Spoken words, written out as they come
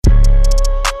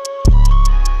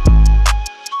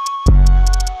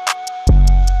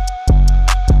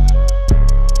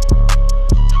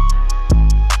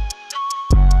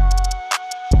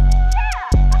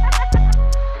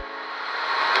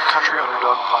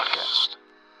podcast.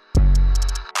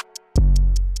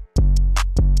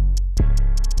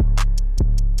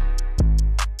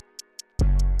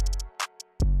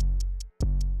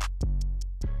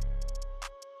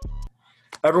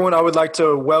 Everyone, I would like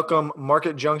to welcome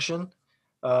Market Junction.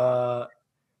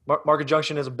 Market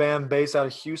Junction is a band based out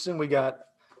of Houston. We got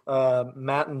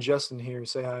Matt and Justin here.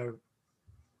 Say hi.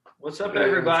 What's up,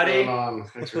 everybody?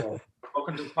 What's going on?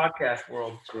 Welcome to the podcast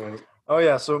world. That's right. Oh,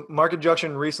 yeah. So Market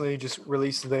Junction recently just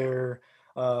released their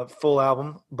full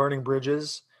album, Burning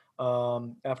Bridges,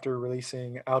 after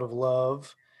releasing Out of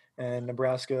Love and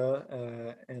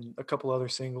Nebraska and a couple other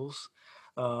singles.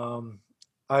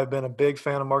 I've been a big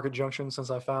fan of Market Junction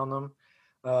since I found them.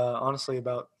 Honestly,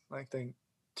 about, I think,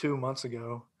 2 months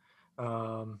ago.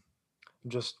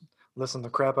 Just listened the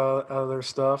crap out of their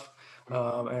stuff.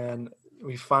 And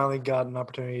we finally got an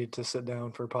opportunity to sit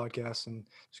down for a podcast and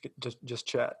just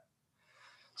chat.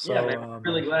 So, yeah, man, I'm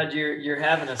really glad you're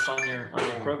having us on your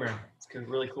program. It's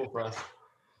really cool for us.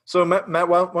 So, Matt,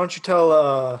 why don't you tell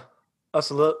us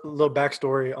a little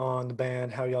backstory on the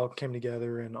band, how y'all came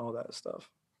together and all that stuff?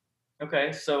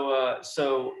 Okay, so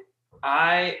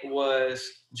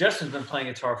Justin's been playing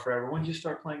guitar forever. When did you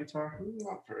start playing guitar?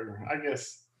 Not forever. I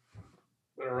guess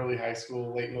early high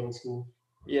school, late middle school.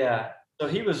 Yeah. So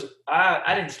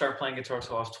I didn't start playing guitar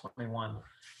until I was 21,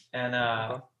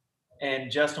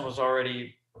 and Justin was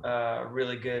already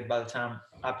really good by the time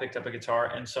I picked up a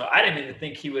guitar, and so I didn't even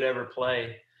think he would ever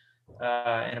play in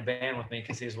a band with me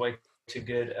because he was way too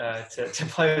good to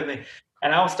play with me.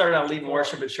 And I started out leading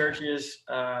worship at churches,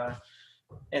 and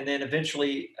then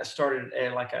eventually I started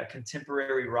a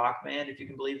contemporary rock band, if you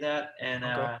can believe that. And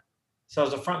so I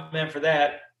was a front man for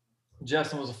that.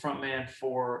 Justin was a front man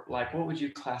for, what would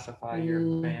you classify your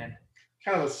band?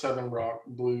 Kind of a southern rock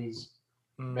blues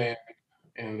band,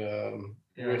 and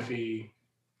riffy,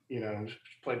 just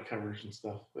played covers and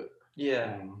stuff. But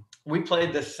we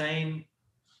played the same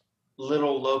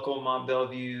little local Mont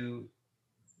Bellevue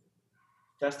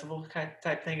festival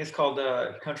type thing. It's called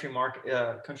Country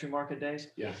Market Days.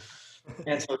 Yeah.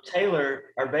 And so Taylor,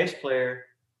 our bass player,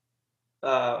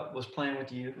 was playing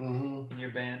with you in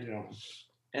your band. Yeah.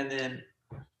 And then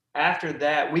after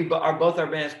that, both our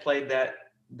bands played that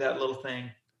little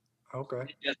thing.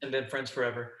 Okay. Justin been friends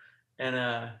forever,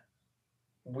 and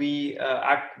we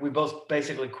both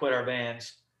basically quit our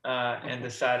bands and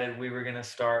decided we were going to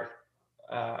start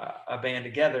a band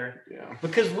together. Yeah.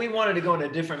 Because we wanted to go in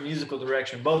a different musical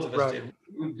direction. Both of us Right. did.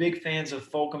 We were big fans of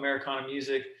folk Americana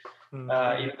music, even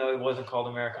though it wasn't called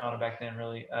Americana back then,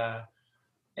 really.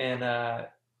 And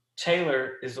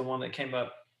Taylor is the one that came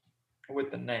up with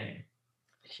the name.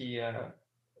 He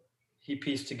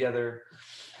pieced together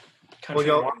country.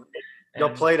 Well, y'all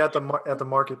played at the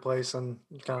marketplace and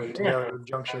kind of together at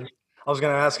Junction. I was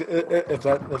going to ask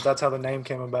if that's how the name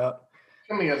came about.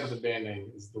 Coming up with a band name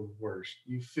is the worst.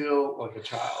 You feel like a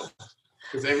child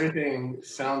because everything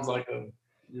sounds like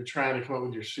you're trying to come up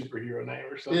with your superhero name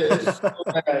or something. Yeah, it's so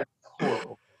bad.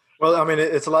 Horrible. Well, I mean,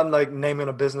 it's a lot like naming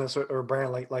a business or a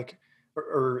brand,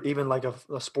 or even like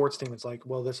a sports team. It's like,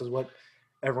 well, this is what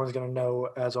everyone's gonna know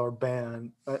as our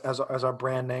band, as our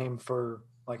brand name for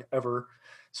ever.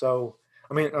 So,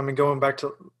 I mean, going back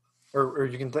to, or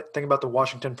you can think about the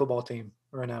Washington football team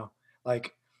right now.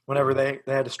 Whenever they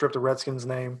had to strip the Redskins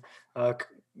name,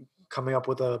 coming up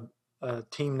with a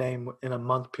team name in a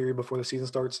month period before the season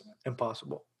starts,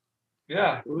 impossible.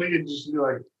 Yeah. Well, they could just do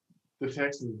like the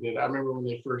Texans did. I remember when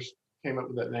they first came up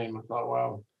with that name, I thought,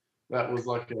 wow, that was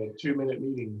like a 2-minute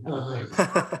meeting.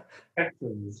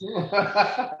 Texans.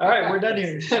 All right, we're done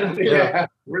here. Yeah,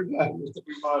 we're done.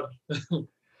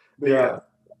 Yeah.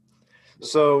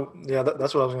 So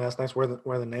that's what I was going to ask next. Where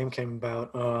the name came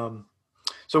about.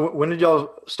 So when did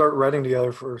y'all start writing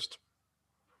together first?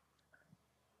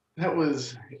 That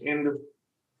was end of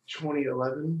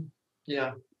 2011.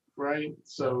 Yeah. Right.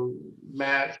 So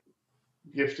Matt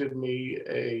gifted me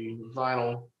a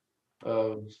vinyl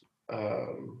of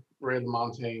Ray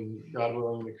LaMontagne, God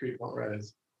Willing, The Creek Won't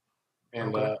Rise.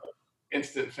 And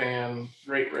instant fan,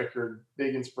 great record,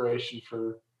 big inspiration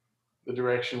for the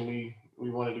direction we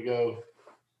wanted to go.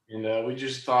 And we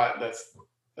just thought that's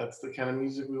the kind of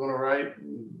music we want to write.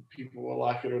 And people will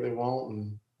like it or they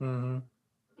won't. And,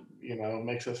 it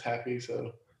makes us happy.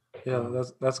 So yeah,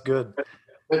 that's good.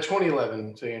 But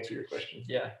 2011, to answer your question.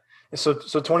 Yeah. So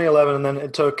 2011, and then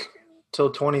it took till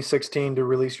 2016 to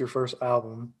release your first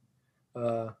album.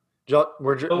 Were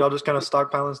y'all just kind of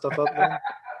stockpiling stuff up there?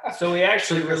 So we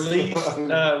actually released.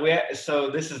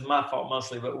 So this is my fault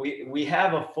mostly, but we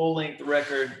have a full-length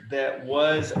record that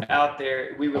was out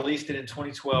there. We released it in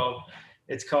 2012.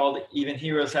 It's called Even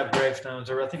Heroes Have Gravestones,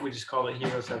 or I think we just call it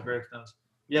Heroes Have Gravestones.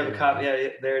 You have a copy? Yeah,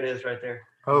 there it is, right there.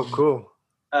 Oh, cool.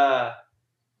 And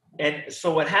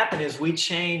so what happened is we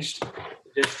changed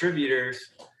distributors,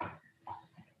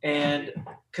 and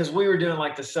because we were doing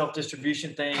like the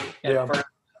self-distribution thing at first,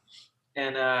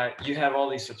 and you have all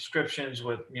these subscriptions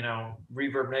with,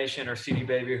 Reverb Nation or CD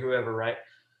Baby or whoever, right?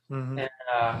 Mm-hmm. And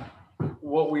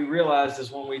what we realized is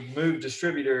when we moved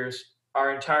distributors,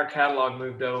 our entire catalog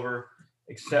moved over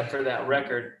except for that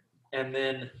record, and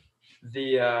then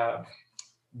the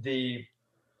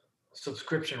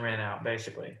subscription ran out.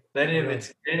 Basically, they didn't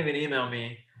even email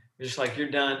me. They're just like, you're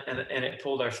done, and it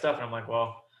pulled our stuff, and I'm like,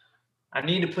 well, I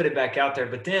need to put it back out there.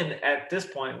 But then at this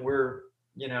point, we're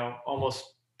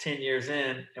almost 10 years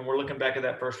in, and we're looking back at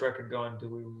that first record going, do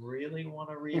we really want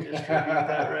to redistribute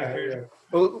that record?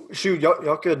 Well, shoot,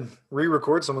 y'all could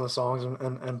re-record some of the songs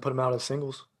and put them out as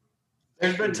singles.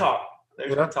 There's been talk.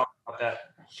 There's been talk about that.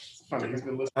 It's funny. He's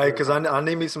been listening. Hey, because I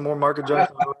need me some more Market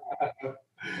Junction.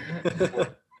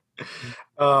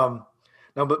 No,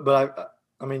 but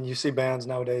I mean, you see bands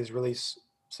nowadays release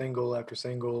single after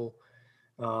single,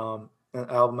 album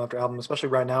after album, especially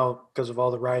right now because of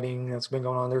all the writing that's been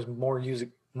going on. There's more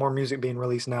music being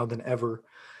released now than ever.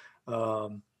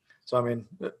 So I mean,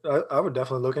 I would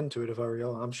definitely look into it if I were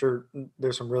y'all. I'm sure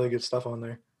there's some really good stuff on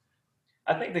there.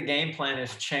 I think the game plan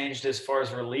has changed as far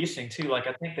as releasing too. Like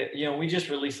I think that we just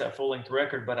released that full-length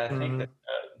record, but I think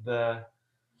that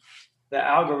the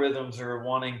algorithms are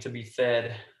wanting to be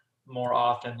fed more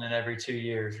often than every 2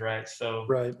 years, right? So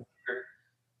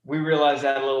we realized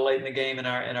that a little late in the game in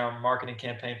our marketing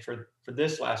campaign for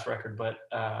this last record, but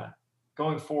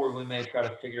going forward, we may try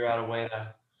to figure out a way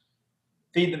to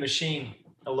feed the machine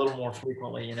a little more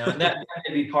frequently, and that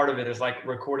may be part of it, is like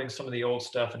recording some of the old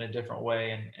stuff in a different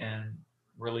way and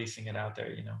releasing it out there,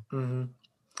 Mm-hmm.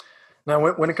 Now,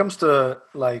 when it comes to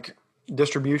like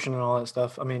distribution and all that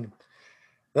stuff, I mean,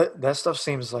 that stuff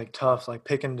seems like tough, like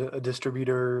picking a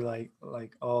distributor, like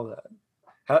all that.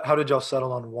 How did y'all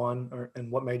settle on one,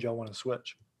 and what made y'all want to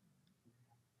switch?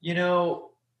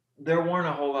 There weren't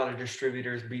a whole lot of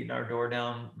distributors beating our door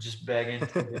down, just begging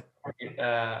to get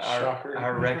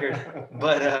our record.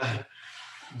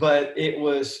 But it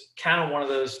was kind of one of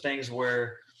those things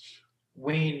where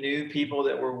we knew people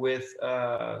that were with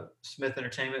Smith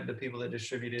Entertainment, the people that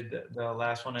distributed the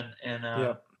last one,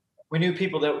 and we knew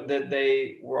people that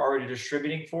they were already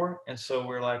distributing for, and so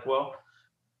we're like, well,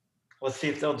 let's see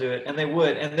if they'll do it, and they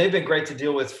would, and they've been great to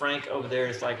deal with. Frank over there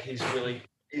is like, he's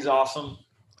awesome.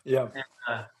 Yeah.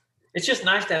 And, it's just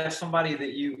nice to have somebody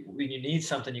that when you need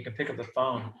something, you can pick up the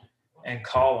phone and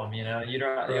call them. You don't you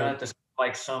don't have to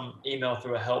like some email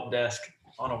through a help desk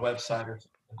on a website or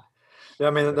something. Yeah,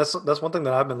 I mean, that's one thing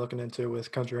that I've been looking into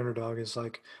with Country Underdog, is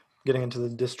like getting into the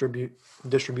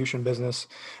distribution business,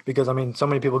 because I mean, so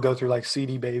many people go through like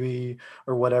CD Baby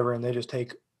or whatever, and they just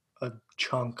take a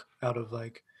chunk out of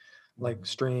like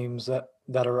streams that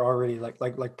are already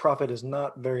like profit is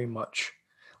not very much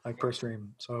like per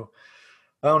stream. So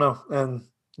I don't know, and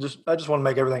I just want to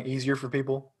make everything easier for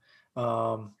people.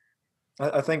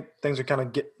 I think things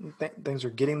are things are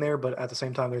getting there, but at the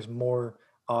same time, there's more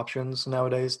options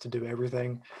nowadays to do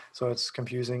everything, so it's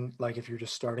confusing. Like if you're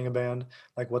just starting a band,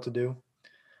 like what to do.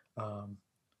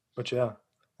 But yeah,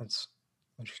 that's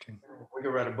interesting. We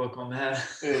could write a book on that.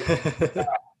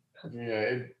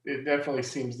 It definitely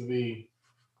seems to be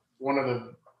one of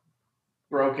the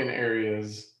broken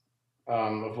areas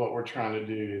of what we're trying to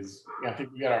do. Is I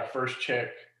think we got our first check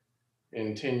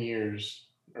in 10 years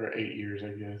or 8 years, I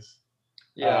guess.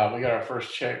 Yeah, we got our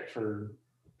first check for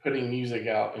putting music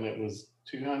out, and it was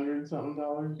 $200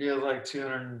 something. Yeah, like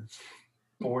 $240,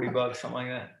 something like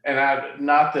that. And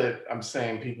not that I'm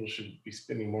saying people should be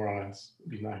spending more on us,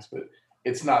 it'd be nice, but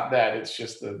it's not that. It's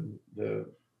just the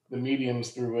mediums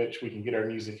through which we can get our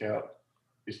music out.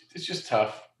 It's just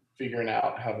tough figuring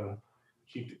out how to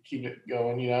keep it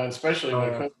going, and especially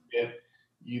when COVID hit,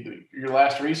 your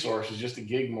last resource is just to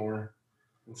gig more,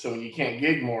 and so when you can't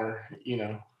gig more,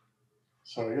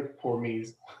 so poor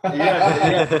me's.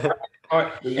 Yeah.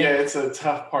 It's a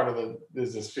tough part of the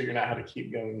business, figuring out how to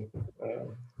keep going.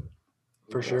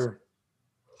 For sure.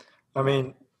 I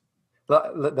mean,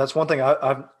 that's one thing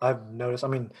I've noticed. I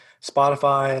mean,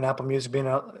 Spotify and Apple Music being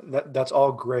out, that's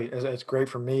all great. It's great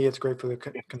for me. It's great for the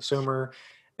consumer.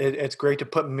 It's great to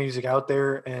put music out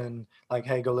there and like,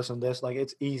 hey, go listen to this. Like,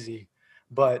 it's easy.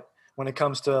 But when it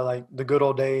comes to like the good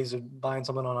old days of buying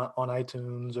something on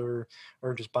iTunes or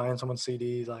just buying someone's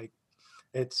CDs, like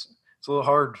it's a little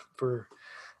hard for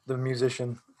the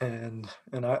musician, and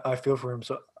I feel for him.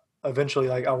 So eventually,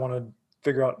 like, I want to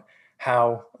figure out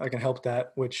how I can help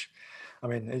that, which, I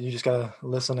mean, you just got to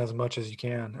listen as much as you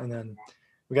can. And then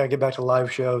we got to get back to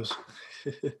live shows.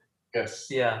 Yes.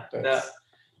 Yeah,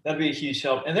 that'd be a huge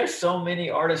help. And there's so many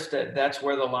artists that's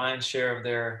where the lion's share of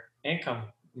their income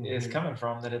is coming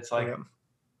from. That it's like,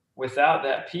 without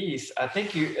that piece, I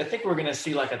think we're going to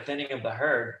see like a thinning of the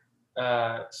herd,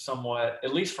 somewhat,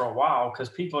 at least for a while, because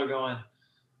people are going,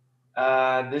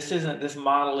 this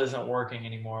model isn't working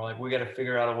anymore. Like, we got to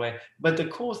figure out a way. But the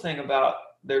cool thing about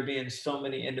there being so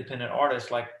many independent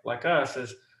artists like us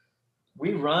is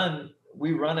we run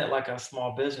it like a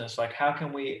small business. Like, how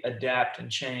can we adapt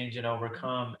and change and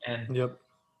overcome? And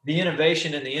the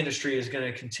innovation in the industry is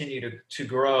going to continue to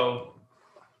grow.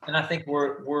 And I think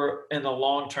we're in the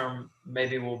long term,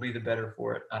 maybe we'll be the better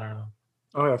for it. I don't know.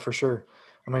 Oh yeah, for sure.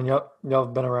 I mean, y'all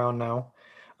have been around now.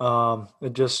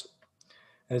 It's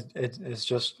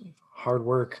just hard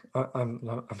work.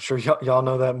 I'm sure y'all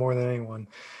know that more than anyone.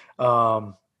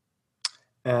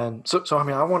 And so I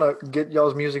mean, I want to get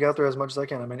y'all's music out there as much as I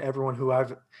can. I mean, everyone who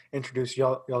I've introduced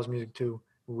y'all's music to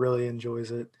really enjoys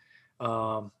it.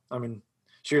 I mean,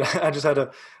 shoot, I just had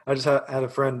a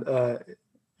friend.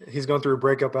 He's going through a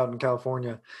breakup out in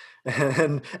California,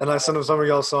 and I sent him some of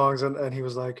y'all's songs, and he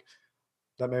was like,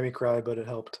 "That made me cry, but it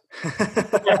helped."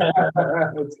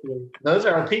 That's good. Those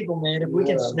are our people, man. If we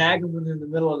can snag them in the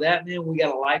middle of that, man, we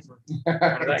got a lifer.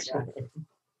 That guy.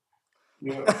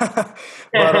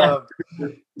 But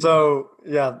so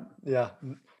yeah,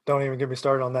 don't even get me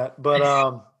started on that. But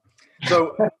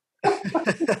so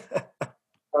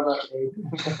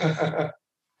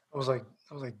I was like,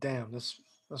 damn, that's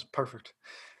perfect.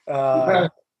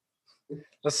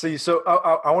 Let's see. So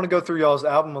I want to go through y'all's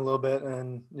album a little bit,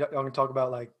 and y'all can talk about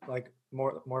like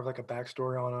more of like a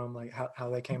backstory on them, like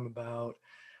how they came about,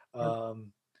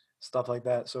 stuff like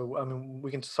that. So I mean,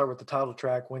 we can start with the title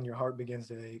track, "When Your Heart Begins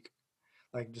to Ache."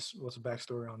 Like, just what's the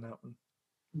backstory on that one?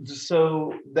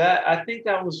 So that, I think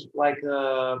that was like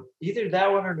either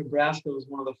that one or Nebraska was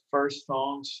one of the first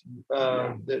songs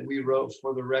that we wrote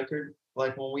for the record.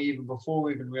 Like, before we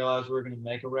even realized we were going to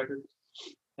make a record,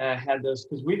 I had those,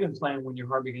 because we've been playing "When Your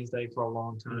Heart Begins to Ache" for a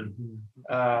long time,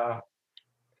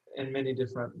 in many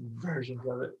different versions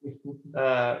of it.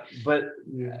 But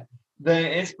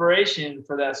the inspiration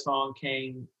for that song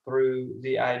came through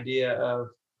the idea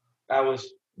of, I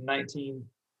was 19.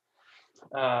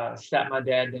 Sat my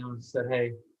dad down and said,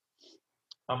 "Hey,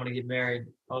 I'm going to get married."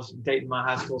 I was dating my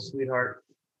high school sweetheart,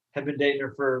 had been dating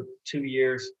her for 2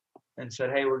 years, and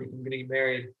said, "Hey, I'm going to get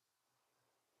married."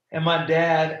 And my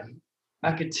dad,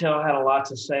 I could tell, had a lot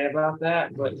to say about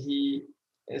that, but he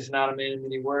is not a man of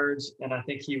many words, and I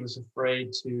think he was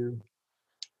afraid to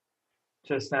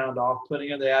sound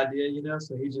off-putting of the idea,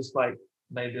 so he just like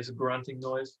made this grunting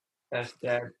noise, as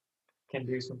dad can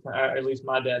do sometimes, or at least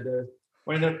my dad does.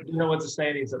 When he doesn't know what to say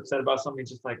and he's upset about something, he's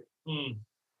just like,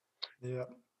 Yeah.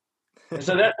 And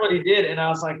so that's what he did. And I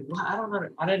was like, well, I don't know.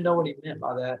 I didn't know what he meant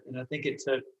by that. And I think it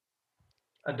took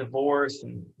a divorce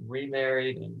and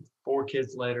remarried and 4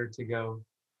 kids later to go,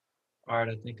 all right,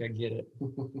 I think I get it.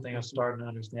 I think I'm starting to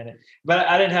understand it. But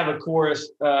I didn't have a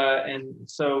chorus. And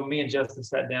so me and Justin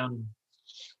sat down,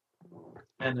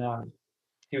 and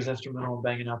he was instrumental in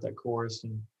banging out that chorus.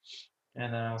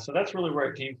 And so that's really where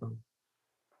it came from.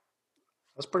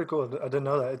 That's pretty cool. I didn't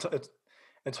know that.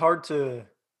 It's hard to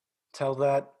tell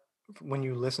that when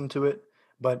you listen to it,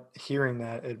 but hearing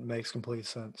that, it makes complete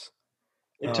sense.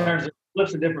 It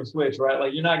flips a different switch, right?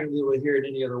 Like, you're not going to be able to hear it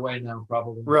any other way now,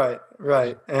 probably. Right.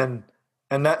 And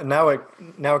that now it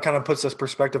kind of puts this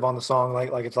perspective on the song,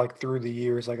 like it's like through the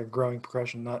years, like a growing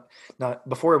progression. Not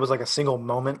before it was like a single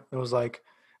moment. It was like,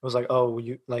 oh,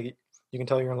 you can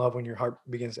tell you're in love when your heart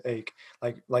begins to ache.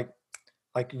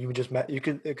 Like you just met,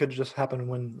 it could just happen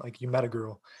when like you met a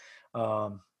girl,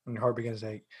 when your heart begins to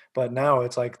ache. But now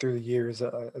it's like through the years,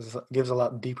 it gives a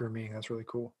lot deeper meaning. That's really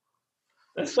cool.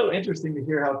 That's so interesting to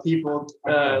hear how people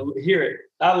hear it.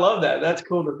 I love that. That's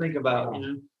cool to think about.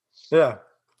 Yeah.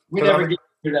 We never get to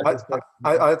hear that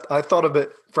perspective. I thought of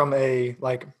it from a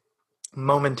like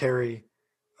momentary,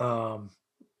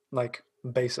 like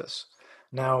basis.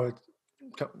 Now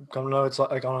it's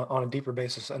like on a deeper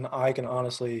basis, and I can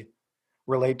honestly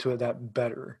relate to it that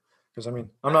better, because I mean,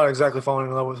 I'm not exactly falling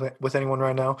in love with anyone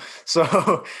right now,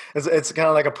 so it's kind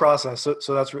of like a process.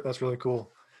 So that's really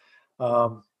cool.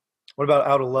 What about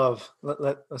 "Out of Love"?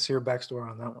 Let's hear a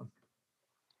backstory on that one.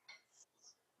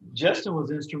 Justin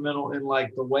was instrumental in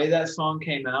like the way that song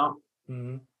came out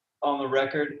on the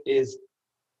record is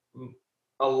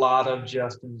a lot of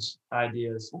Justin's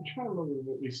ideas. I'm trying to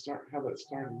remember how that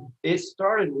started. It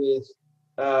started with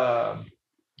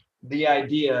the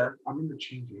idea. I remember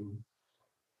changing.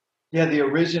 Yeah, the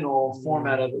original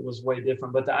format of it was way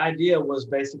different, but the idea was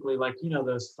basically like,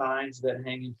 those signs that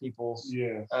hang in people's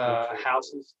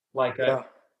houses. Like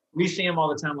we see them all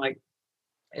the time. Like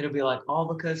it'll be like, all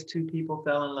because two people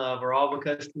fell in love, or all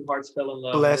because two hearts fell in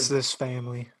love. Bless this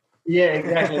family. Yeah,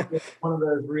 exactly. It's one of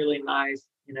those really nice,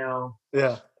 yeah,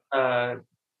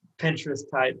 Pinterest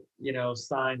type,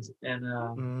 signs.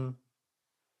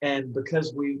 And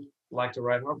because we like to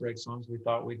write heartbreak songs, we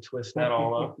thought we'd twist that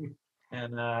all up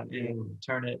and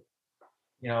turn it,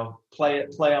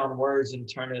 play on words and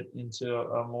turn it into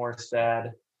a more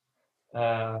sad, way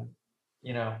of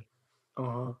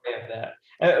that.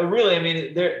 Really, I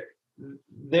mean,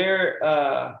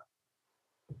 they're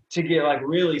to get like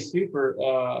really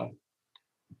super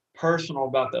personal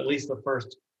about at least the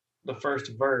first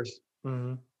verse.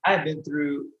 Mm-hmm. I had been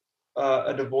through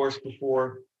a divorce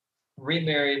before,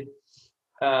 remarried,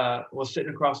 was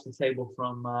sitting across the table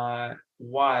from my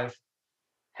wife,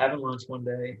 having lunch one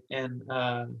day, and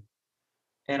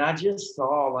I just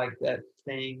saw like that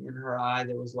thing in her eye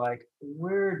that was like,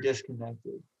 we're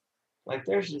disconnected. Like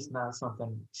there's just not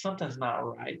something's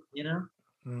not right,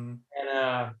 Mm-hmm.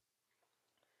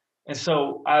 And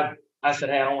so I said,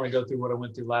 hey, I don't want to go through what I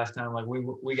went through last time. Like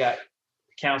we got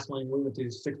counseling. We went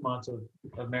through 6 months of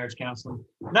marriage counseling,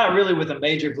 not really with a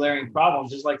major glaring problem,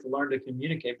 just like to learn to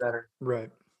communicate better.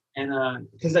 Right. And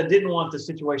because I didn't want the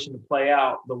situation to play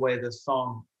out the way the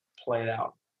song played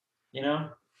out,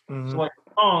 Mm-hmm. So like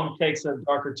the song takes a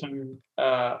darker tone,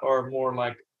 or more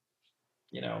like,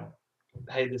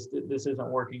 hey, this isn't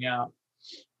working out.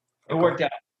 It worked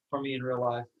out for me in real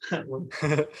life.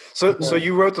 So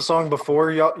you wrote the song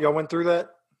before y'all went through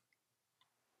that?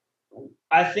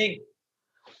 I think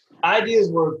ideas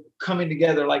were coming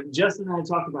together. Like Justin and I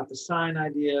talked about the sign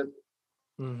idea.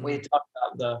 Mm-hmm. We talked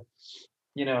about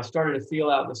started to feel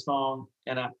out the song,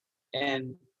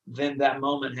 and then that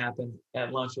moment happened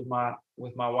at lunch with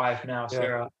my wife now,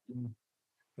 Sarah.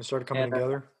 It started coming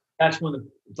together. That's when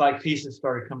the pieces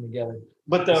started coming together.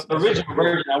 But the original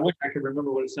version, I wish I could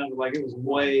remember what it sounded like. It was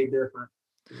way different.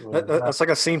 That's like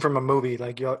a scene from a movie.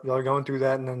 Like y'all are going through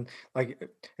that, and then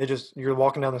like you're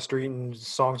walking down the street, and the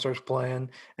song starts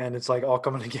playing, and it's like all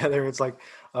coming together. It's like,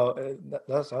 oh,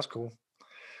 that's cool.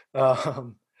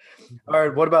 All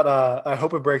right, what about I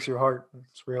Hope It Breaks Your Heart?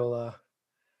 It's real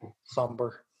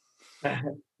somber.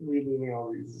 Reading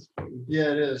all these.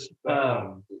 Yeah, it is.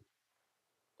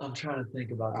 I'm trying to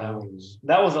think about that one.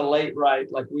 That was a late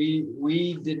write. Like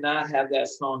we did not have that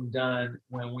song done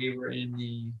when we were in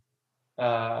the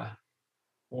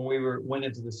went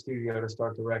into the studio to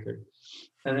start the record.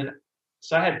 And then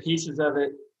so I had pieces of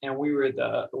it, and we were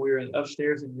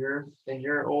upstairs in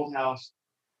your old house.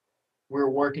 We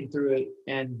were working through it,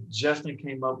 and Justin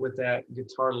came up with that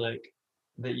guitar lick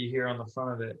that you hear on the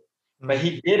front of it. But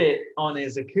he did it on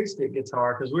his acoustic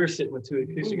guitar because we were sitting with two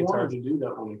acoustic guitars. To do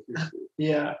that on acoustic.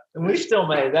 Yeah, and we still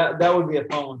made that. That would be a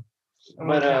fun one.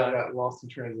 But I got lost in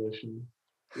translation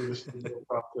through the studio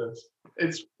process.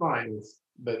 It's fine,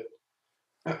 but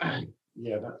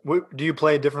yeah. Do you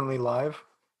play differently live?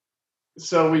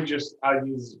 So when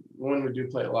we do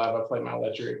play it live, I play my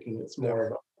electric, and it's more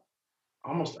of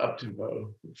almost up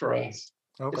tempo for us.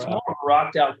 Okay. It's more of a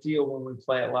rocked out feel when we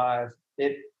play it live.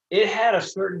 It had a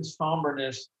certain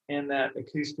somberness in that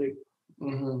acoustic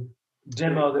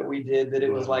demo that we did, that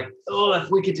it was like, oh, if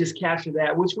we could just capture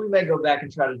that, which we may go back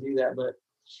and try to do that. But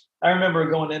I remember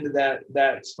going into that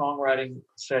songwriting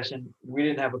session, we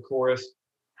didn't have a chorus.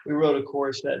 We wrote a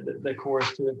chorus, the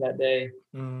chorus to it that day.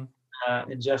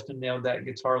 And Justin nailed that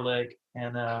guitar lick,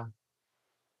 and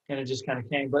it just kind of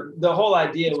came. But the whole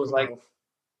idea was like,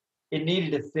 it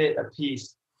needed to fit a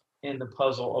piece in the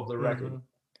puzzle of the record.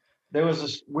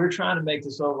 We're trying to make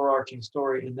this overarching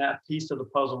story, and that piece of the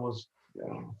puzzle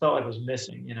felt like it was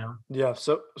missing, Yeah.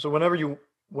 So whenever you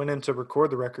went in to record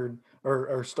the record,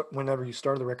 or whenever you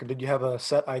started the record, did you have a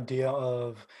set idea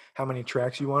of how many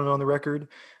tracks you wanted on the record,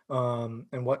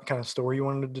 and what kind of story you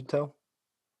wanted to tell?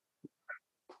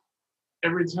 A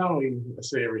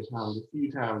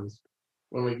few times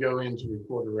when we go in to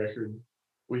record a record,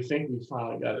 we think we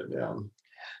finally got it down.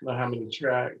 Know how many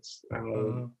tracks,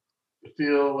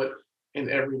 feel what, and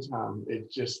every time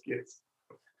it just gets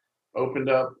opened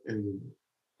up and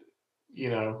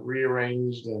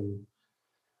rearranged, and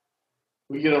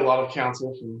we get a lot of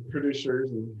counsel from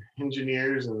producers and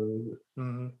engineers, and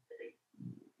I'm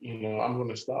going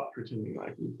to stop pretending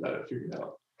like we've got it figured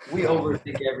out. We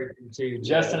overthink everything too.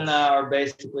 Justin and I are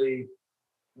basically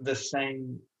the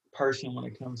same person when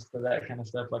it comes to that kind of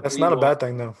stuff. Like, that's not a bad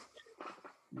thing though.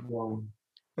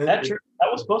 That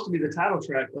was supposed to be the title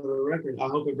track of the record. I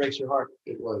Hope It Breaks Your Heart.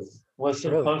 It was supposed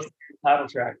to be the title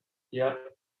track. Yep.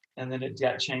 and then it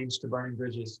got changed to Burning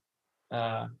Bridges.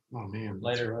 Oh man, that's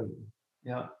Later. right.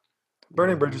 Yeah.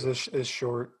 Burning Bridges is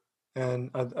short,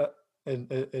 and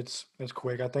it's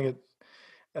quick. I think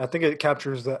it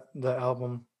captures the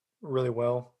album really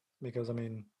well because I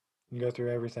mean you go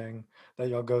through everything that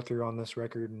y'all go through on this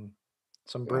record and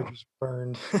some Yeah. bridges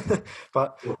burned,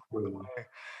 but Really.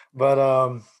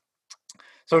 but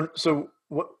so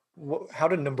what how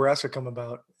did Nebraska come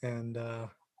about and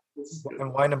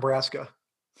why Nebraska?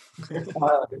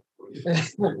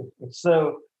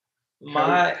 So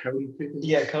my Cody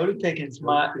Pickens? Cody Pickens,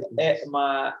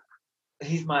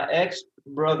 he's my ex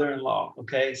brother-in-law.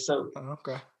 Okay, so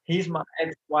Okay. he's my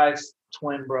ex-wife's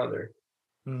twin brother.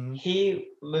 Hmm. He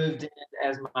moved in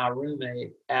as my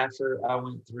roommate after I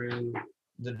went through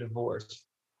the divorce.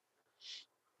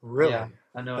 Really? Yeah,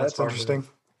 I know it's That's hard interesting.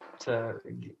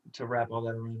 to wrap all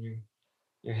that around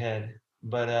your head.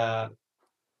 But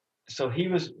so he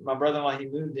was my brother-in-law. He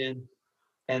moved in,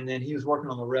 and then he was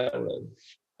working on the railroad,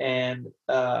 and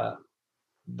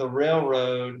the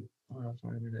railroad. I don't know if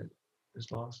my internet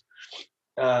is lost.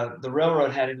 The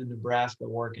railroad had him in Nebraska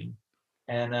working,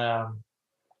 and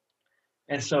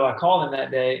so I called him that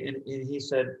day, and he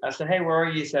said, I said, hey, where are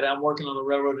you? He said, I'm working on the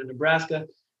railroad in Nebraska.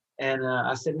 And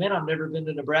I said, man, I've never been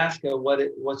to Nebraska.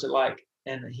 What's it like?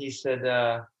 And he said,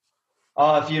 oh,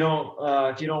 if you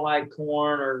don't like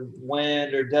corn or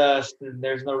wind or dust, then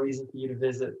there's no reason for you to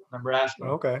visit Nebraska.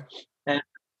 Okay. And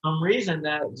for some reason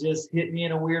that just hit me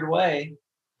in a weird way.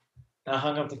 I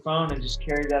hung up the phone and just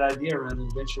carried that idea around.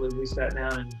 And eventually we sat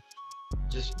down and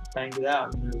just banged it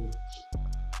out.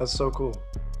 That's so cool.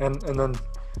 And then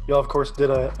y'all of course did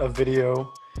a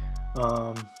video,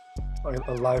 a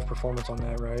live performance on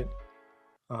that, right?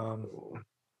 I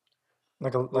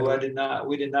did not.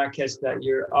 We did not catch that.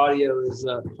 Your audio is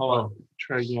hold on.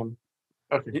 Try again.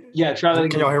 Okay. Yeah, try that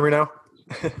again. Can y'all hear me now?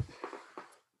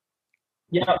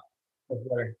 Yeah. That's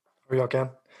better. Or y'all can?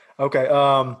 Okay.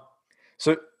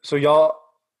 So y'all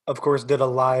of course did a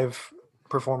live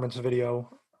performance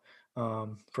video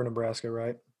for Nebraska,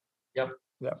 right? Yep.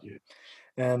 Yeah.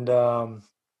 And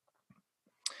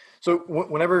so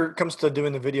whenever it comes to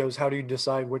doing the videos, how do you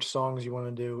decide which songs you want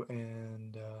to do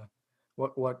and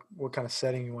what kind of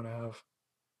setting you want to have?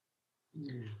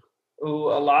 Ooh,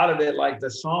 a lot of it, like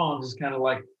the songs, is kind of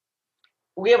like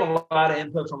we have a lot of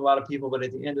input from a lot of people, but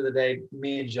at the end of the day,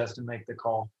 me and Justin make the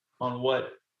call on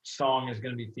what song is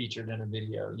going to be featured in a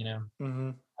video. You know,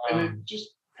 Mm-hmm. And it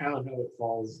just kind of how it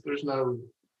falls. There's no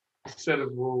set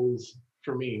of rules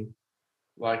for me.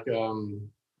 Like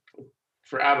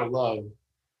for Out of Love,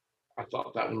 I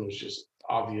thought that one was just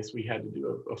obvious. We had to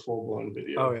do a full blown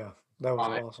video. Oh yeah, that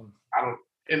was awesome.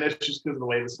 And that's just because of the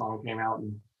way the song came out.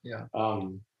 And yeah,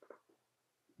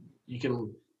 you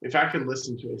can, if I can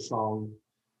listen to a song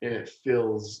and it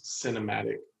feels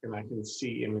cinematic and I can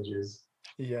see images,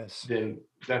 yes, then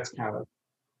that's kind of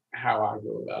how I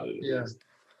go about it. Yeah.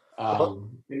 And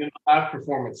then the live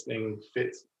performance thing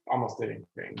fits almost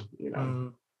anything, you know.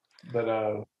 Mm-hmm. But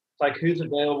like who's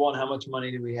available and how much money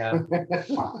do we have?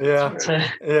 Yeah,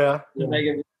 yeah. To make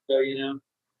a video, you know.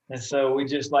 And so we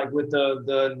just like with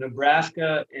the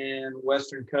Nebraska and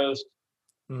Western Coast,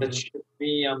 that should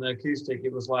be on the acoustic.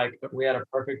 It was like we had a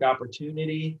perfect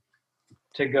opportunity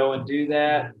to go and do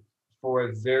that for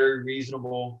a very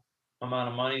reasonable amount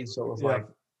of money. So it was like,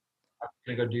 I'm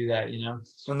gonna go do that, you know.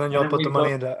 And then y'all put the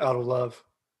money into Out of Love.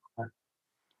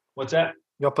 What's that?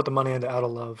 Y'all put the money into Out of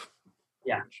Love.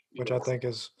 Yeah. Which I think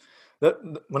is that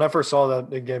when I first saw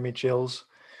that, it gave me chills.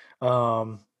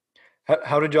 How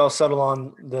did y'all settle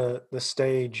on the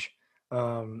stage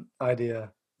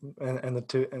idea and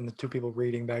the two people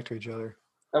reading back to each other?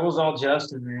 That was all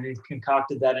Justin, man. He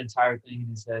concocted that entire thing in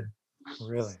his head.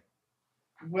 Really?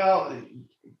 well,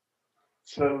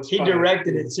 so he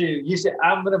directed it too. You said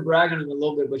I'm gonna brag on him a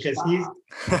little bit because he's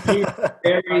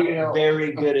very,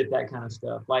 very good at that kind of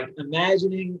stuff. Like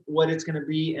imagining what it's gonna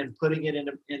be and putting it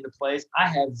into place. I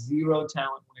have zero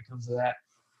talent when it comes to that.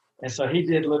 And so he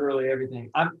did literally everything.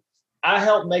 I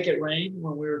helped make it rain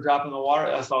when we were dropping the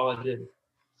water. That's all I did.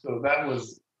 So that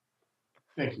was,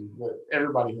 thank you. But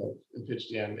everybody helped and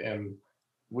pitched in, and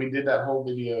we did that whole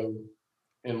video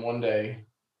in one day,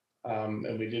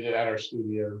 and we did it at our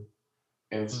studio.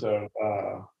 And so,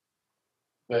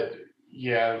 but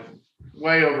yeah,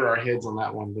 way over our heads on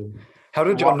that one. How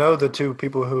did y'all know the two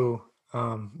people who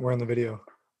were in the video?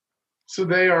 So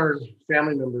they are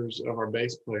family members of our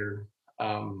bass player,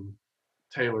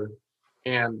 Taylor.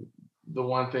 And the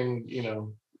one thing, you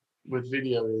know, with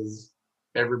video is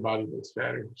everybody looks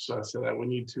fatter. So I said that we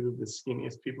need two of the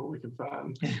skinniest people we can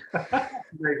find.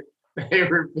 they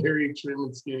were very trim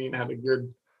and skinny and had a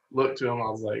good look to him. I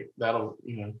was like, that'll,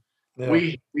 Yeah.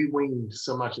 we winged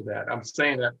so much of that. I'm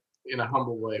saying that in a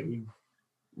humble way.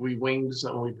 We winged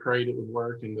something. We prayed it would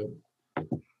work, and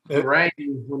the rain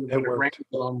when it rained,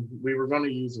 we were going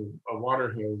to use a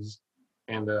water hose,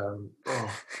 and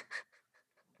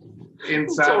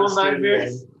inside the studio,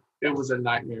 it was a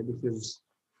nightmare because,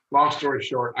 long story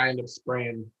short, I ended up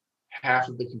spraying half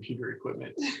of the computer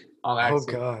equipment on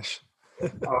accident. Oh gosh.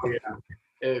 Oh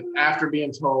yeah. After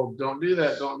being told, don't do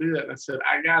that, I said,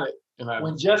 I got it. And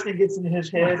when Justin gets in his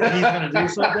head that he's going to do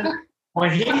something, when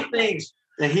he thinks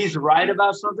that he's right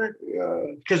about something,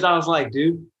 because I was like,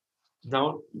 dude,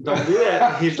 don't do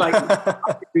that. He's like,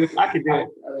 I could do it.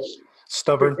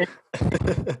 Stubborn.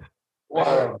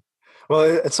 Wow. Well,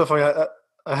 it's so funny.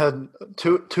 I had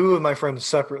two of my friends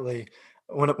separately.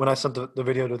 When I sent the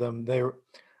video to them, they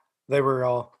were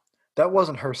all, that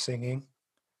wasn't her singing.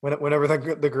 Whenever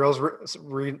the girls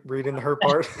reading her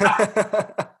part,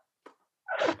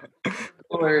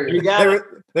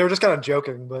 they were just kind of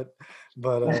joking, but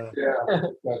yeah,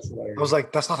 that's hilarious. I was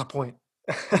like, that's not the point.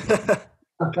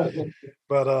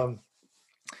 But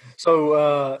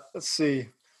so let's see.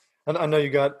 I know you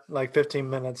got like 15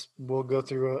 minutes. We'll go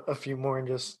through a few more and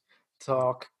just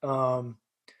talk.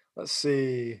 Let's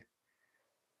see.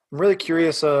 I'm really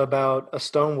curious about A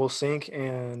Stone Will Sink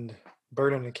and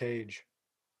Bird in a Cage.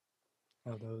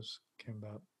 How those came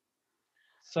about.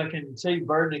 So I can tell you,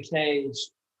 Bird in a Cage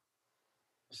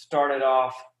started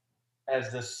off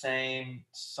as the same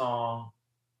song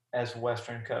as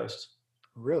Western Coast.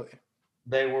 Really?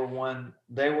 They were one.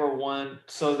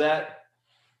 So that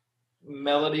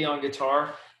melody on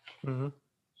guitar, mm-hmm.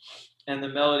 and the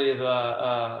melody of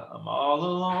I'm all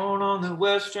alone on the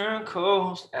Western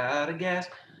Coast, out of gas.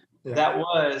 Yeah. That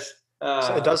was.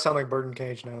 So it does sound like Bird in a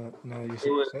Cage now you say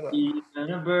that. Even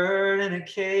a bird in a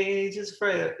cage is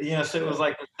afraid. So it was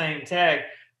like the same tag.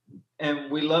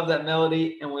 And we love that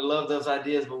melody and we love those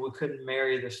ideas, but we couldn't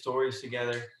marry the stories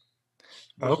together.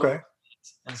 Okay.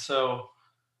 And so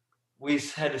we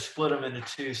had to split them into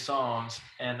two songs.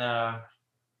 And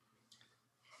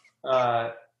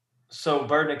so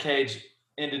Bird in a Cage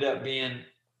ended up being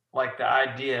like the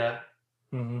idea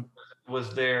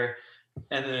was there.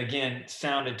 And then again,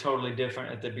 sounded totally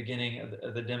different at the beginning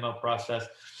of the demo process.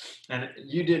 And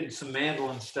you did some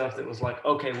mandolin stuff that was like,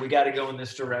 okay, we got to go in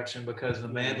this direction because the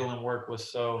mandolin work was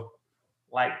so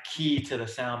like key to the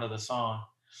sound of the song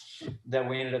that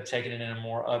we ended up taking it in a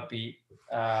more upbeat,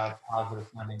 positive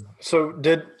sounding.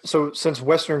 So since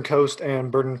Western Coast and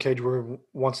Bird in a Cage were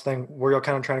once thing, were y'all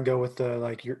kind of trying to go with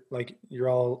the you're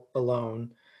all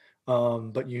alone,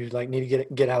 but you like need to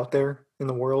get out there in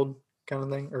the world kind of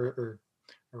thing, or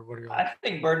what are you? I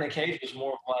think Bird in a Cage was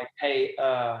more like, hey,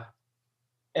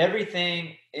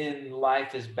 everything in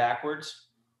life is backwards,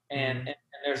 and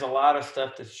there's a lot of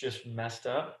stuff that's just messed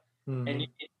up, and you need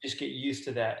to just get used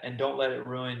to that, and don't let it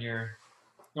ruin your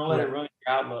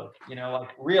outlook. Like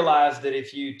realize that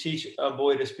if you teach a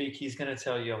boy to speak, he's going to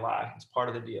tell you a lie. It's part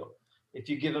of the deal. If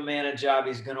you give a man a job,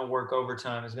 he's going to work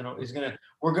overtime.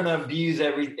 We're going to abuse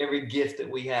every gift that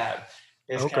we have.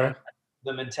 It's kind of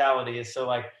the mentality is. So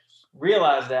like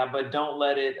realize that, but don't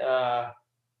let it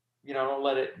don't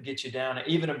let it get you down.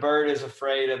 Even a bird is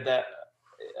afraid of that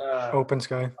open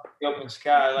sky.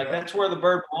 Like that's where the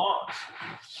bird belongs,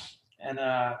 and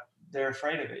they're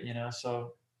afraid of it.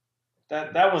 So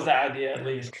that was the idea, at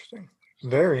least. Interesting.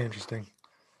 Very interesting.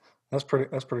 That's pretty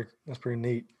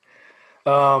neat.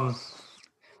 So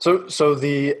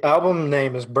the album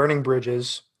name is Burning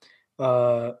Bridges.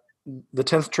 The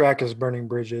 10th track is Burning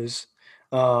Bridges.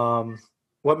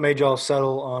 What made y'all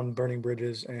settle on Burning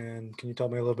Bridges, and can you tell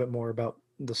me a little bit more about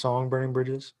the song Burning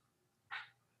Bridges?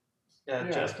 Yeah.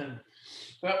 Justin.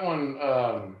 That one,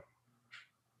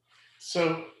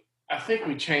 so I think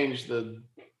we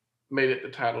made it the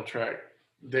title track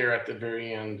there at the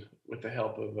very end with the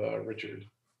help of Richard,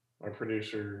 our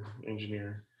producer,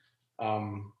 engineer.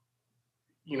 From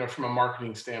a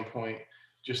marketing standpoint,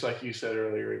 just like you said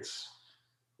earlier, it's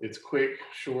quick,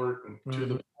 short, and to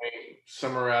the point,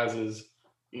 summarizes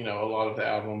a lot of the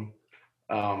album,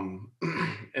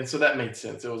 and so that made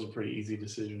sense. It was a pretty easy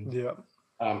decision.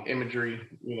 Imagery,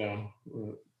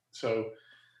 so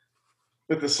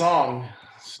but the song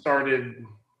started,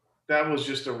 that was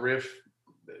just a riff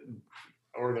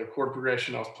or the chord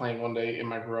progression I was playing one day in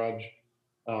my garage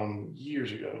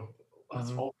years ago.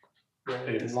 That's a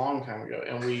long time ago,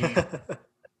 and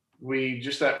we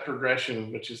just that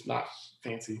progression, which is not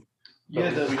fancy. You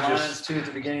had those lines too at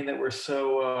the beginning that were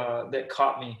so that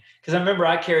caught me, because I remember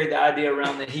I carried the idea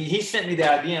around. That he sent me the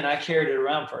idea and I carried it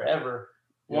around forever,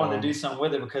 wanted to do something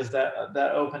with it, because that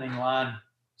opening line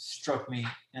struck me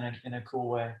in a cool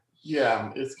way.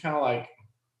 Yeah, it's kind of like,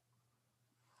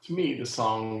 to me, the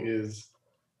song is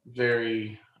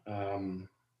very.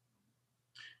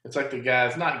 It's like the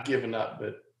guy's not giving up,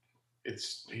 but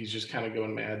he's just kind of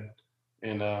going mad,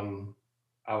 and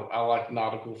I like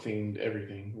nautical themed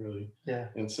everything really. Yeah.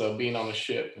 And so being on a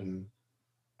ship, and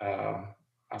I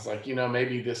was like,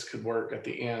 maybe this could work at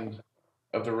the end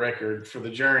of the record for the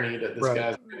journey that this Right.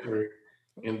 guy's been through,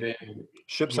 and then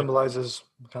Ship symbolizes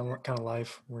kind of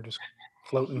life. We're just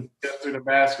floating. goes through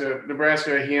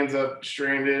Nebraska. He ends up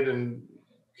stranded in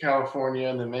California,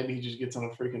 and then maybe he just gets on a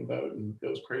freaking boat and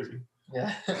goes crazy.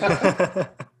 Yeah.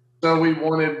 So we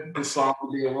wanted the song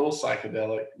to be a little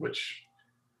psychedelic, which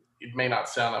it may not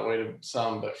sound that way to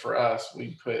some, but for us,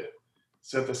 we put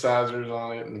synthesizers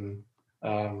on it and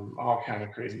all kind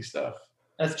of crazy stuff.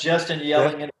 That's Justin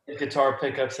yelling at the guitar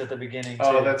pickups at the beginning too.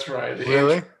 Oh, that's right.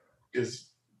 Really?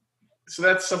 So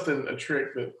that's a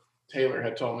trick that Taylor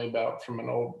had told me about from an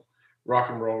old rock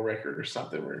and roll record or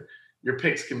something, where your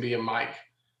picks can be a mic.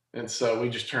 And so we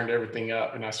just turned everything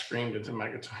up, and I screamed into my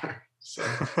guitar. So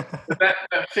that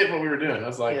fit what we were doing. I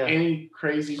was like, any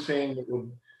crazy thing that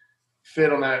would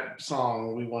fit on that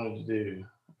song, we wanted to do.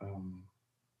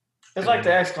 It's like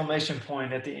the exclamation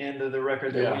point at the end of the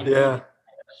record that we needed.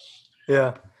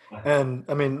 Yeah. And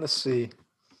I mean, let's see.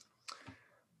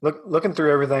 Looking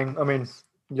through everything, I mean,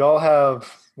 y'all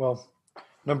have,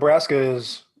 Nebraska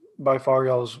is by far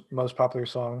y'all's most popular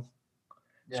song,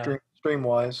 stream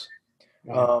wise.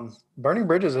 Burning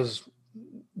Bridges is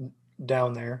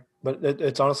down there, but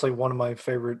it's honestly one of my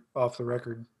favorite off the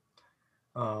record.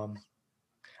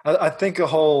 I think a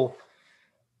whole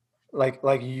like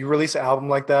you release an album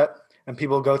like that, and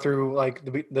people go through like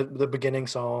the beginning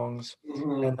songs,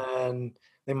 and then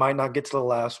they might not get to the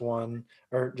last one,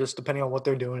 or just depending on what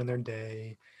they're doing in their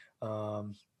day,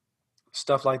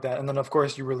 stuff like that. And then of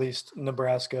course you released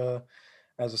Nebraska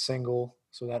as a single,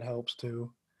 so that helps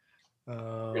too.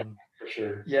 For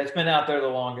sure. Yeah, it's been out there the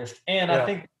longest. And I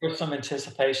think there's some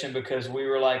anticipation because we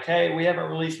were like, hey, we haven't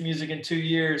released music in 2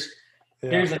 years.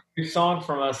 Here's a new song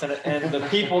from us. And the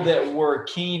people that were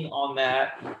keen on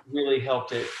that really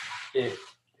helped it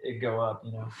go up,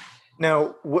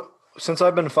 Now, since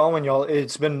I've been following y'all,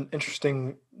 it's been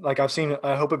interesting. Like I've seen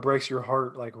I Hope It Breaks Your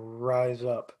Heart like rise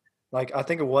up. Like I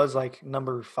think it was like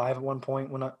number 5 at one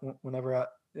point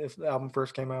if the album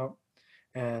first came out,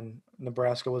 and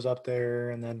Nebraska was up there,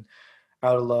 and then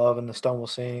Out of Love and The Stone Will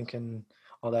Sink and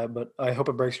all that. But I Hope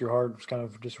It Breaks Your Heart was kind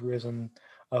of just risen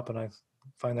up, and I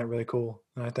find that really cool.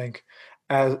 And I think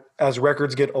as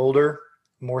records get older,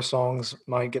 more songs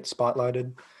might get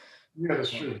spotlighted. Yeah,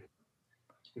 that's true.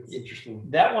 It's interesting.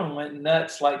 That one went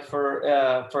nuts like for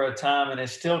a time, and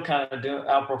it's still kind of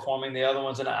outperforming the other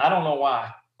ones. And I don't know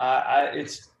why.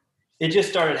 It just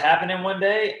started happening one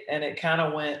day, and it kind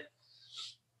of went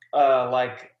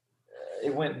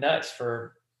it went nuts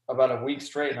for about a week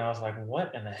straight, and I was like,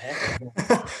 what in the heck?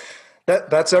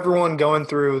 That's everyone going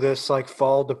through this like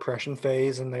fall depression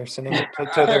phase, and they're sending it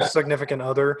to their significant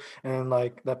other, and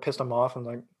like that pissed them off, and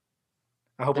like,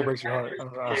 I hope it breaks your heart.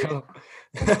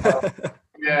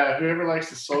 Yeah, whoever likes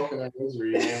to sulk in their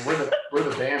misery, man, we're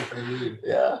the band for you.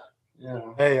 Yeah.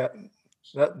 Hey,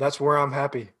 that's where I'm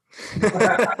happy.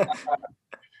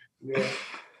 Yeah.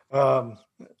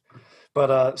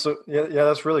 So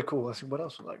that's really cool. Let's see, what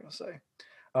else was I going to say?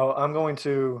 Oh,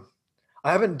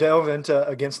 I haven't delved into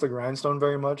Against the Grindstone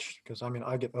very much because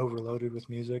I get overloaded with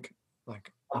music,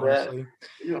 like honestly.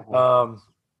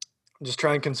 Just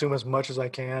try and consume as much as I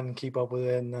can, keep up with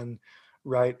it, and then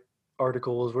write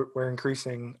articles. We're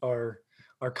increasing our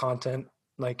content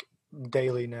like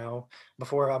daily now.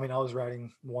 Before, I was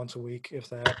writing once a week, if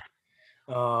that.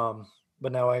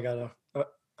 But now I got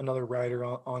another writer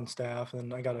on staff,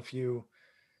 and I got a few.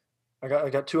 I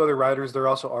got 2 other writers. They're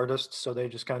also artists, so they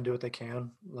just kind of do what they can,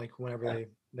 like whenever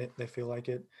they feel like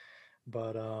it.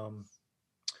 But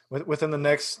within the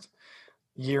next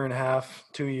year and a half,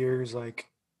 2 years, like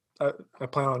I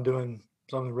plan on doing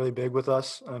something really big with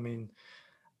us.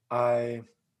 I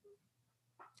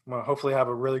will hopefully have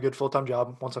a really good full-time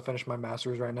job once I finish my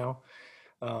master's right now,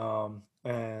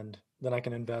 and then I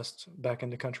can invest back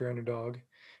into Country Underdog,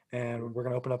 and we're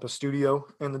gonna open up a studio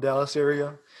in the Dallas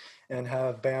area and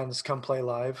have bands come play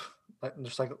live,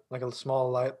 just like a small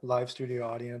live studio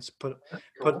audience. Put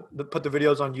the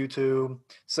videos on YouTube.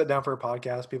 Sit down for a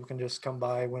podcast. People can just come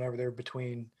by whenever they're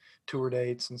between tour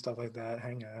dates and stuff like that.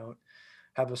 Hang out.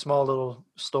 Have a small little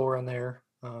store in there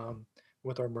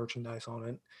with our merchandise on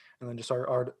it, and then just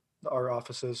our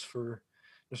offices for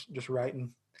just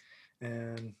writing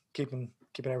and keeping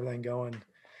everything going.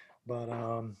 But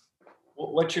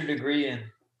what's your degree in?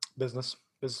 Business.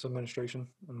 business administration,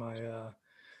 and my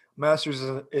master's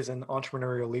is in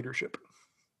entrepreneurial leadership.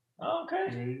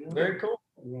 Okay, very cool.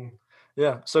 Yeah.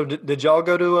 Yeah. So did y'all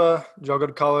go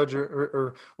to college,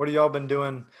 or what have y'all been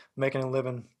doing making a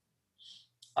living?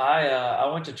 I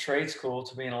went to trade school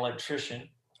to be an electrician,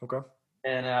 Okay.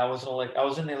 and I was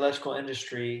in the electrical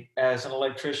industry as an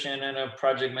electrician and a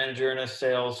project manager and a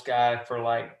sales guy for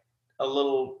like a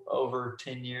little over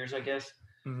 10 years, I guess.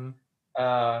 Mm-hmm.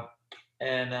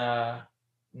 And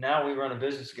now we run a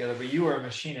business together. But you were a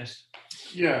machinist.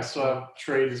 Yeah, so I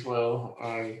trade as well.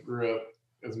 I grew up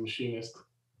as a machinist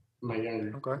in my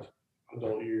younger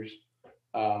adult years.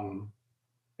 And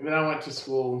then I went to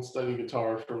school and studied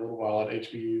guitar for a little while at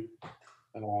HBU.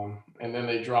 And then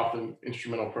they dropped the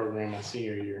instrumental program my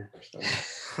senior year. So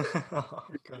Oh,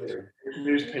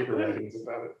 newspaper writings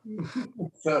about it.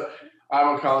 So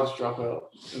I'm a college dropout.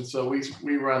 And so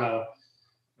we run a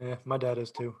my dad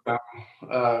is too.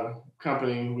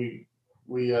 Company.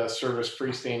 We service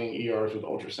freestanding ERs with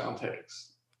ultrasound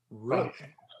techs. Really?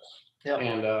 Yeah.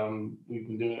 And we've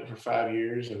been doing it for 5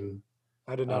 years, and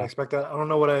I did not expect that. I don't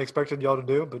know what I expected y'all to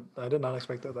do, but I did not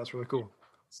expect that. That's really cool.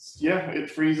 Yeah,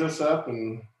 it frees us up,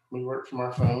 and we work from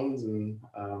our phones, and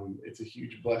it's a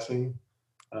huge blessing.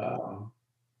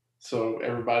 So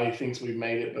everybody thinks we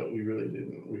made it, but we really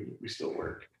didn't. We still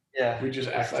work. Yeah. We just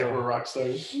act like we're rock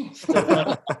stars. Still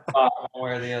one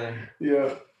way or the other.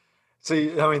 Yeah.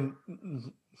 See, I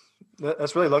mean,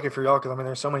 that's really lucky for y'all, because I mean,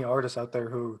 there's so many artists out there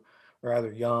who are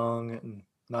either young and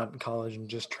not in college and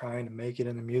just trying to make it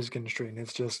in the music industry, and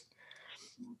it's just,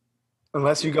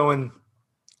 unless you go and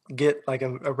get like a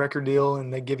record deal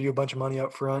and they give you a bunch of money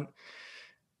up front,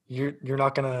 you're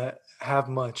not gonna have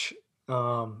much.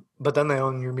 But then they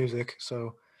own your music,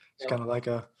 so it's kind of like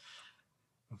a,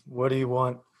 what do you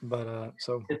want? But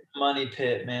so it's a money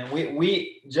pit, man.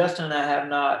 We Justin and I have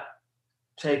not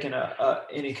taken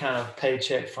any kind of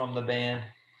paycheck from the band,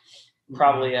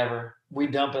 probably ever. We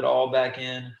dump it all back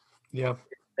in. Yeah.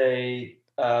 A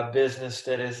business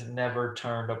that has never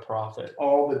turned a profit.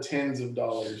 All the tens of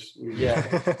dollars.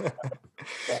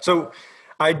 So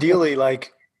ideally,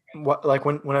 like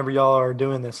whenever y'all are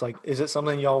doing this, like, is it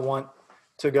something y'all want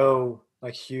to go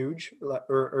like huge,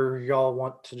 or y'all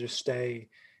want to just stay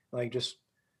like just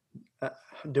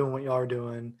doing what y'all are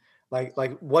doing? Like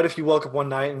what if you woke up one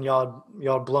night and y'all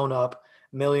blown up,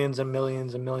 millions and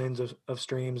millions and millions of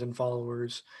streams and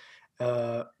followers?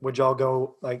 Would y'all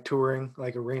go like touring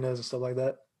like arenas and stuff like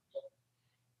that?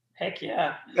 Heck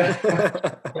yeah.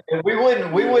 we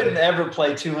wouldn't ever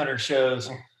play 200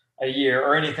 shows a year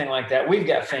or anything like that. We've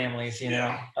got families, you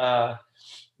know.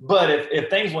 But if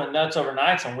things went nuts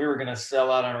overnight and we were going to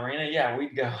sell out an arena, yeah,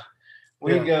 we'd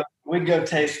go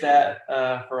taste that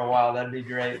for a while. That'd be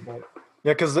great. But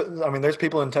yeah, because I mean, there's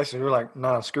people in Texas who are like,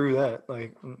 nah, screw that.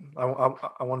 Like,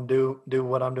 I want to do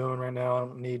what I'm doing right now. I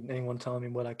don't need anyone telling me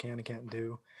what I can and can't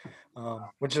do.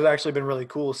 Which has actually been really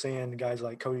cool, seeing guys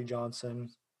like Cody Johnson,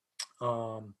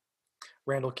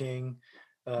 Randall King,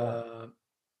 Parker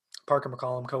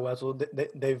McCollum, Co Wetzel.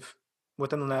 They've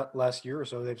within that last year or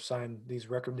so, they've signed these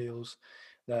record deals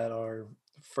that are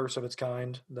first of its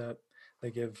kind. That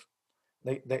they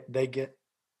get.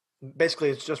 Basically,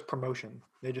 it's just promotion.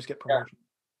 They just get promotion.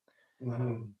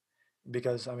 Mm-hmm.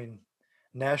 Because, I mean,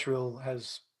 Nashville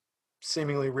has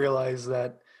seemingly realized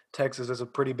that Texas is a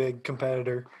pretty big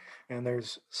competitor, and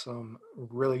there's some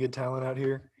really good talent out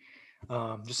here.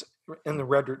 Just in the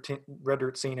red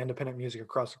dirt scene, independent music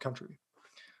across the country.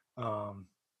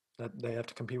 That they have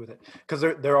to compete with it, because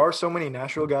there are so many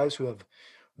Nashville guys who have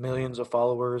millions of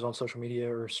followers on social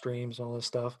media or streams and all this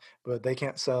stuff, but they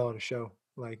can't sell out a show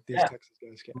like these Texas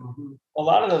guys can. Mm-hmm. A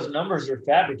lot of those numbers are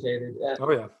fabricated.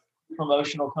 Oh yeah.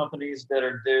 Promotional companies that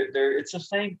are there. It's the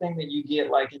same thing that you get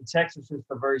like in Texas. It's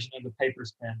the version of the paper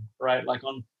spin, right? Like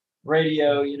on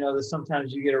radio, you know,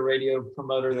 sometimes you get a radio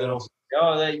promoter that'll say,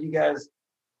 oh, that you guys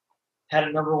had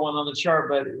a #1 on the chart,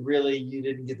 but really you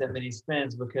didn't get that many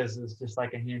spins because it's just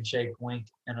like a handshake, wink,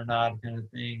 and a nod kind of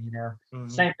thing, you know. Mm-hmm.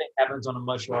 Same thing happens on a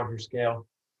much larger scale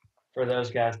for those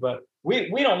guys. But we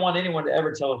don't want anyone to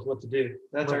ever tell us what to do.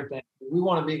 That's our thing. We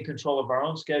want to be in control of our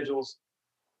own schedules,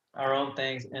 our own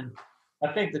things. And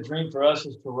I think the dream for us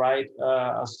is to write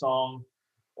a song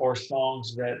or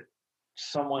songs that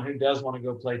someone who does want to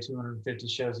go play 250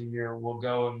 shows a year will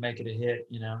go and make it a hit,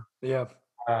 you know? Yeah.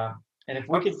 And if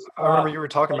we could, I remember you were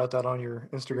talking about that on your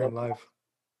Instagram live.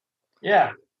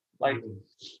 Yeah. Like,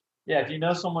 yeah, if you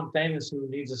know someone famous who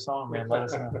needs a song, man, let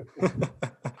us know.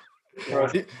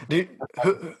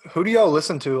 Who do y'all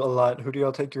listen to a lot? Who do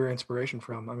y'all take your inspiration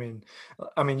from?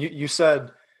 I mean, you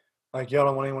said like y'all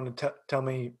don't want anyone to tell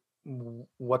me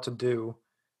what to do,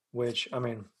 which I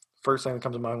mean, first thing that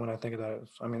comes to mind when I think of that.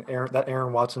 I mean,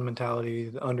 Aaron Watson mentality,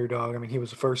 the underdog. I mean, he was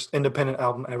the first independent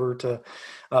album ever to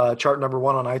chart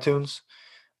 #1 on iTunes.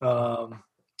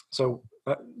 So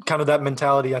kind of that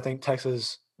mentality, I think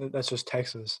Texas, that's just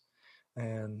Texas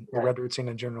and the red root scene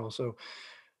in general. So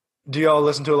do y'all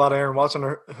listen to a lot of Aaron Watson,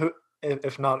 or who,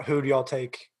 if not, who do y'all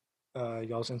take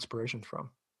y'all's inspirations from?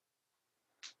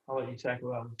 I'll let you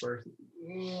tackle that one first.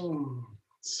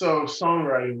 So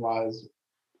songwriting wise,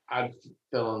 I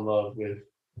fell in love with,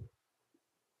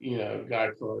 a guy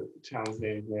called Towns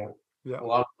Van Grant. Yeah. A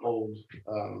lot of old,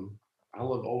 I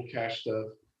love old Cash stuff.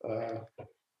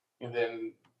 And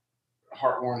then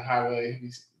Heartworn Highway.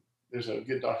 There's a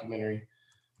good documentary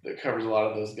that covers a lot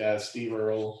of those guys, Steve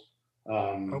Earle.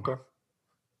 Okay.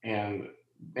 And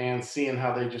bands, seeing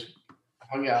how they just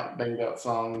hung out, banged out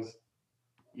songs,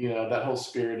 that whole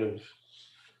spirit of,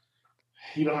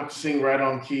 you don't have to sing right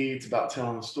on key, it's about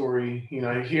telling a story.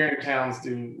 Hearing Towns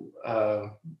do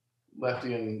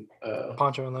Lefty and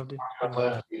Poncho and Lefty.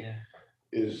 Lefty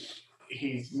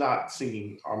he's not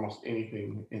singing almost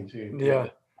anything in tune. Yeah.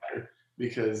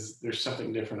 Because there's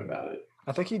something different about it.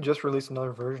 I think he just released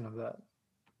another version of that.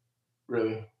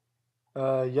 Really?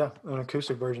 Yeah, an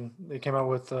acoustic version. They came out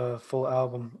with a full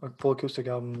acoustic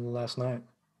album last night.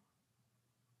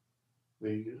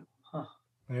 There you go. Huh.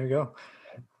 There you go.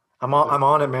 I'm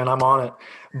on it, man. I'm on it.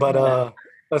 But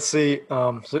let's see.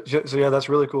 So yeah, that's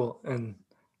really cool. And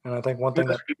I think one thing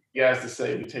that you guys to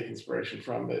say we take inspiration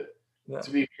from, but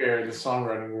to be fair, in the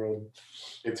songwriting world,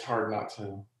 it's hard not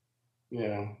to.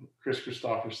 Chris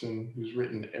Christopherson, who's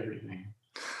written everything.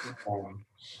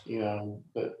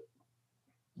 But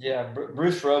yeah,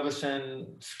 Bruce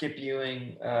Robeson, Skip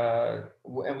Ewing,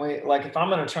 and we like if I'm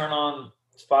gonna turn on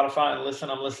Spotify and listen,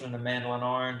 I'm listening to Mandolin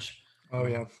Orange. Oh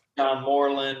yeah. John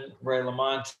Moreland, Ray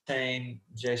LaMontagne,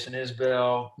 Jason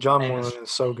Isbell. John Moreland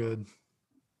is so good.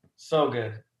 So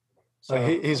good. So,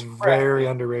 like he's very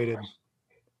underrated.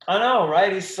 I know,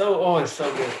 right? He's so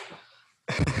good.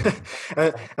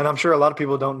 and I'm sure a lot of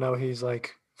people don't know he's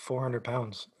like 400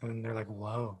 pounds, and they're like,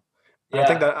 "Whoa!" Yeah.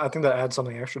 I think that adds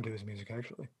something extra to his music,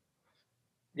 actually.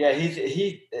 Yeah,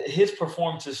 his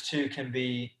performances too can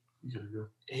be.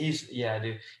 He's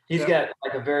got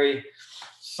like a very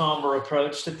somber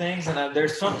approach to things, and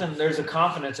there's a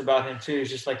confidence about him too. It's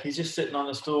just like he's just sitting on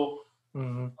the stool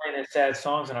playing his sad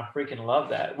songs, and I freaking love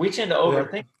that. We tend to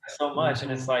overthink that so much,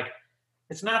 and it's like.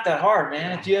 It's not that hard,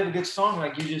 man. If you have a good song,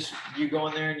 like you go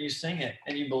in there and you sing it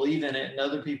and you believe in it, and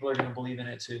other people are going to believe in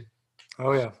it too.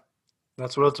 Oh yeah,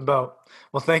 that's what it's about.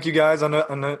 Well, thank you guys. I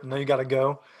know you got to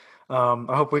go. I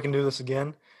hope we can do this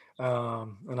again,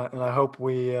 and I hope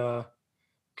we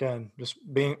can just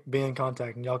be in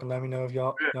contact, and y'all can let me know if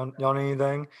y'all need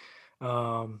anything,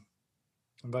 and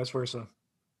vice versa.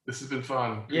 This has been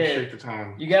fun. Appreciate the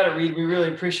time. You got it, Reed. We really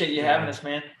appreciate you having us,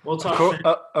 man. We'll talk soon.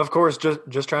 Of course,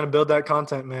 just trying to build that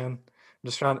content, man.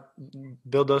 Just trying to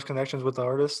build those connections with the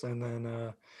artists, and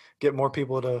then get more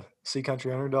people to see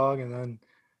Country Underdog, and then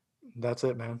that's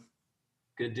it, man.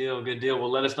 Good deal.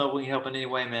 Well, let us know if we can help in any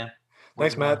way, man.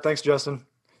 Thanks, Matt. Thanks, Justin.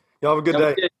 Y'all have a good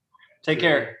day. Take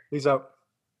care. Peace out.